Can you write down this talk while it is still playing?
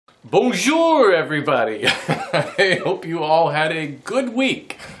Bonjour, everybody! I hope you all had a good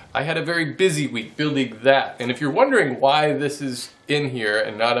week. I had a very busy week building that. And if you're wondering why this is in here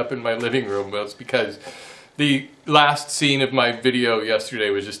and not up in my living room, well, it's because the last scene of my video yesterday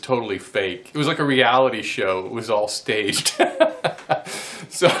was just totally fake. It was like a reality show. It was all staged.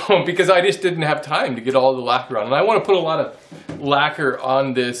 So, because I just didn't have time to get all the lacquer on. And I want to put a lot of lacquer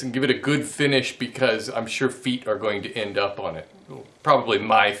on this and give it a good finish because I'm sure feet are going to end up on it. Probably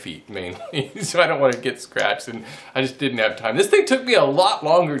my feet mainly, so I don't want to get scratched, and I just didn't have time. This thing took me a lot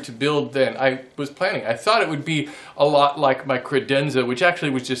longer to build than I was planning. I thought it would be a lot like my credenza, which actually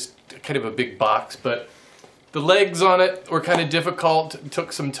was just kind of a big box, but the legs on it were kind of difficult. It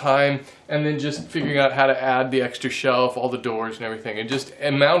took some time, and then just figuring out how to add the extra shelf, all the doors and everything. It just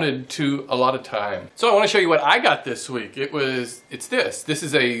amounted to a lot of time. So I want to show you what I got this week. It's this. This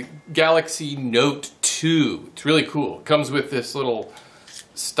is a Galaxy Note 2. It's really cool. It comes with this little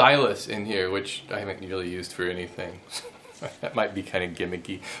stylus in here, which I haven't really used for anything. That might be kind of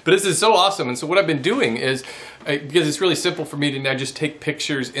gimmicky, but this is so awesome. And so what I've been doing is, because it's really simple for me to now just take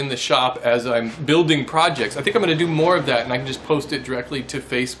pictures in the shop as I'm building projects. I think I'm going to do more of that, and I can just post it directly to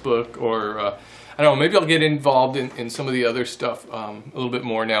Facebook, or I don't know, maybe I'll get involved in some of the other stuff a little bit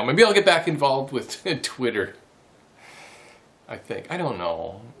more now. Maybe I'll get back involved with Twitter. I think. I don't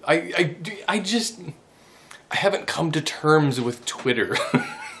know. I haven't come to terms with Twitter.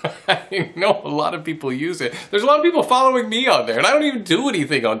 I know a lot of people use it. There's a lot of people following me on there, and I don't even do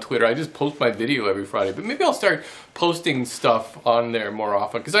anything on Twitter. I just post my video every Friday. But maybe I'll start posting stuff on there more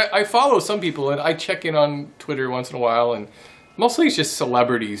often, because I follow some people, and I check in on Twitter once in a while, and mostly it's just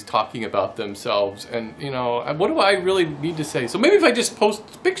celebrities talking about themselves. And, you know, what do I really need to say? So maybe if I just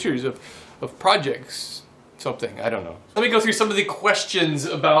post pictures of projects, something, I don't know. Let me go through some of the questions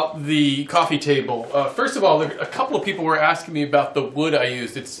about the coffee table. First of all, a couple of people were asking me about the wood I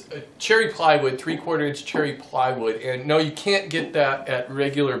used. It's cherry plywood, 3/4 inch cherry plywood, and no, you can't get that at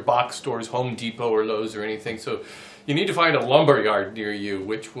regular box stores, Home Depot or Lowe's or anything, so you need to find a lumber yard near you,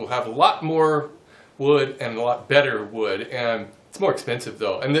 which will have a lot more wood and a lot better wood, and it's more expensive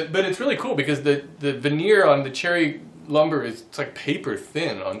though. But it's really cool because the veneer on the cherry lumber it's like paper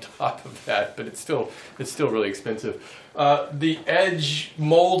thin on top of that, but it's still really expensive. The edge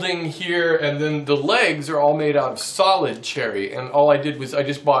molding here and then the legs are all made out of solid cherry, and all I did was I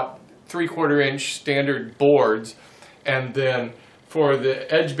just bought 3/4 inch standard boards, and then for the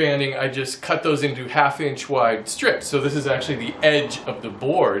edge banding I just cut those into 1/2 inch wide strips. So this is actually the edge of the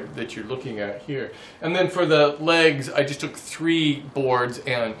board that you're looking at here. And then for the legs I just took 3 boards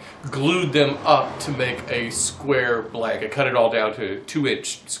and glued them up to make a square blank. I cut it all down to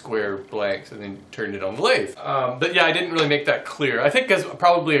 2-inch square blanks and then turned it on the lathe. But yeah, I didn't really make that clear. I think because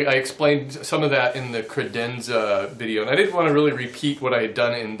probably I explained some of that in the credenza video, and I didn't want to really repeat what I had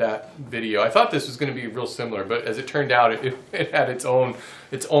done in that video. I thought this was going to be real similar, but as it turned out it had its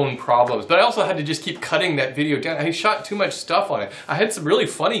own problems. But I also had to just keep cutting that video down. I shot too much stuff on it. I had some really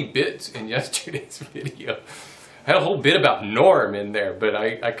funny bits in yesterday's video. I had a whole bit about Norm in there, but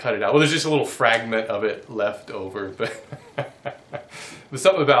I cut it out. Well, there's just a little fragment of it left over, but there's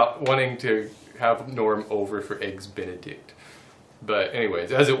something about wanting to have Norm over for Eggs Benedict. But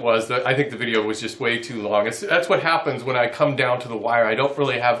anyways, as it was, I think the video was just way too long. That's what happens when I come down to the wire. I don't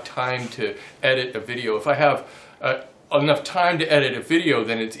really have time to edit a video. If I have enough time to edit a video,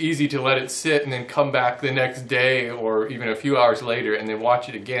 then it's easy to let it sit and then come back the next day or even a few hours later and then watch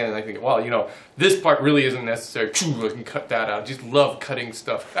it again, and I think, well, you know, this part really isn't necessary. I can cut that out. I just love cutting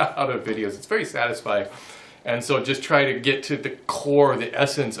stuff out of videos. It's very satisfying. And so just try to get to the core, the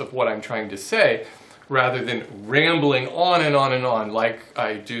essence of what I'm trying to say, rather than rambling on and on and on like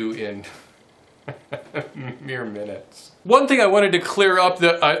I do in mere minutes. One thing I wanted to clear up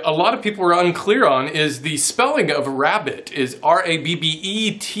that a lot of people were unclear on is the spelling of rabbet is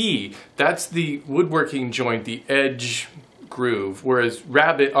R-A-B-B-E-T. That's the woodworking joint, the edge groove, whereas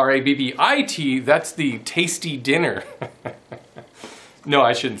rabbit, R-A-B-B-I-T, that's the tasty dinner. No,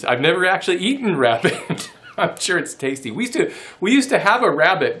 I shouldn't. I've never actually eaten rabbit. I'm sure it's tasty. We used to have a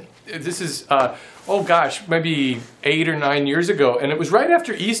rabbit. This is, oh gosh, maybe 8 or 9 years ago, and it was right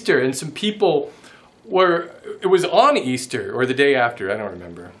after Easter, and some people it was on Easter or the day after, I don't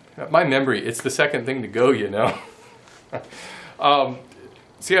remember. My memory, it's the second thing to go, you know.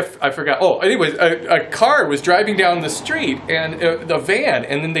 See, I forgot. Oh, anyways, a car was driving down the street, and the van,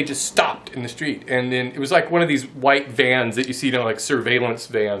 and then they just stopped in the street, and then it was like one of these white vans that you see, you know, like surveillance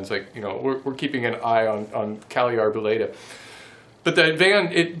vans, like, you know, we're keeping an eye on Cali Arboleda. But the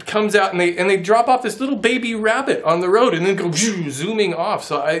van, it comes out and they drop off this little baby rabbit on the road and then go zooming off.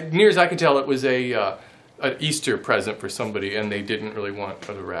 So near as I can tell, it was a an Easter present for somebody, and they didn't really want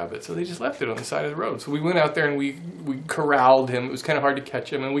the rabbit, so they just left it on the side of the road. So we went out there and we corralled him. It was kind of hard to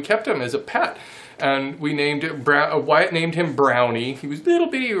catch him, and we kept him as a pet. And we named it, Wyatt named him Brownie. He was a little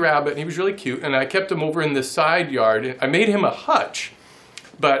bitty rabbit, and he was really cute. And I kept him over in the side yard. I made him a hutch,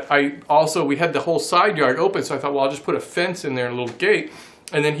 but we had the whole side yard open, so I thought, well, I'll just put a fence in there, a little gate,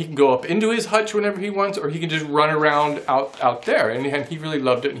 and then he can go up into his hutch whenever he wants, or he can just run around out there. And he really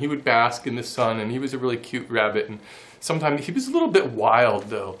loved it, and he would bask in the sun, and he was a really cute rabbit. And sometimes he was a little bit wild,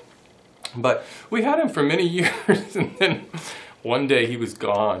 though. But we had him for many years, and then one day he was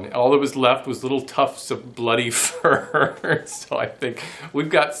gone. All that was left was little tufts of bloody fur. So I think we've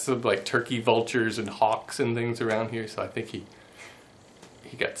got some like turkey vultures and hawks and things around here, so I think he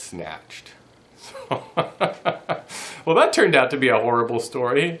got snatched. So well, that turned out to be a horrible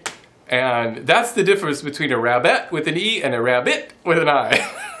story. And that's the difference between a rabbit with an E and a rabbit with an I.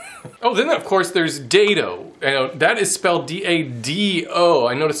 Oh, then of course there's dado. That is spelled D-A-D-O.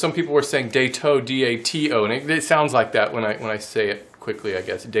 I noticed some people were saying dato, D-A-T-O, and it sounds like that when I say it quickly, I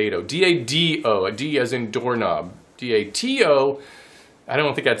guess. Dado, D-A-D-O, a D as in doorknob. D-A-T-O, I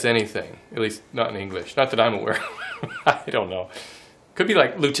don't think that's anything, at least not in English. Not that I'm aware of. I don't know. Could be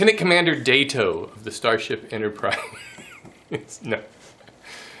like Lieutenant Commander Dato of the Starship Enterprise. No.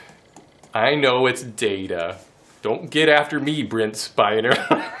 I know it's data. Don't get after me, Brent Spiner.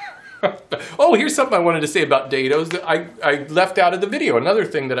 Oh, here's something I wanted to say about dados that I left out of the video. Another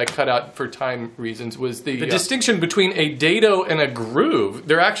thing that I cut out for time reasons was the distinction between a dado and a groove.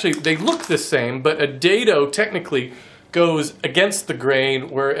 They look the same, but a dado technically goes against the grain,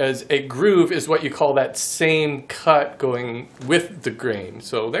 whereas a groove is what you call that same cut going with the grain.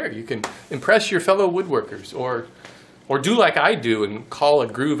 So there, you can impress your fellow woodworkers, or do like I do and call a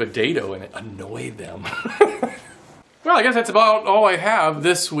groove a dado and annoy them. Well, I guess that's about all I have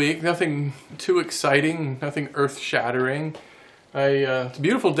this week. Nothing too exciting, nothing earth-shattering. It's a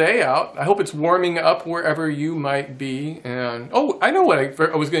beautiful day out. I hope it's warming up wherever you might be. And oh, I know what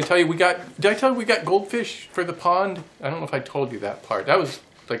I was going to tell you. Did I tell you we got goldfish for the pond? I don't know if I told you that part. That was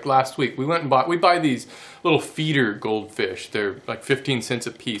like last week. We buy these little feeder goldfish. They're like 15 cents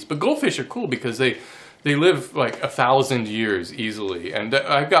a piece. But goldfish are cool because they live like 1,000 years easily, and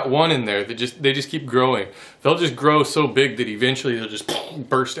I've got one in there that they just keep growing. They'll just grow so big that eventually they'll just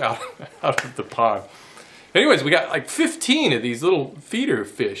burst out of the pond. Anyways, we got like 15 of these little feeder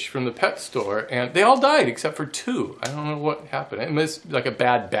fish from the pet store, and they all died except for 2. I don't know what happened. It was like a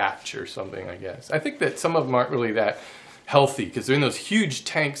bad batch or something, I guess. I think that some of them aren't really that healthy because they're in those huge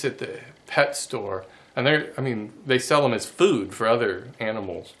tanks at the pet store. And they sell them as food for other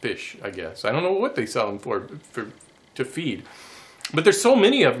animals, fish, I guess. I don't know what they sell them to feed. But there's so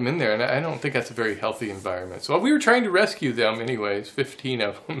many of them in there, and I don't think that's a very healthy environment. So we were trying to rescue them anyways, 15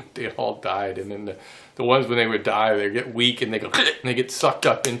 of them. They all died, and then the ones when they would die, they get weak and they go and they get sucked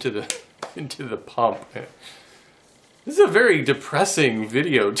up into the pump. This is a very depressing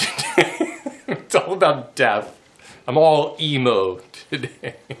video today. It's all about death. I'm all emo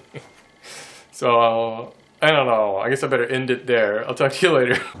today. So, I don't know. I guess I better end it there. I'll talk to you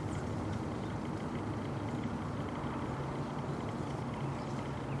later.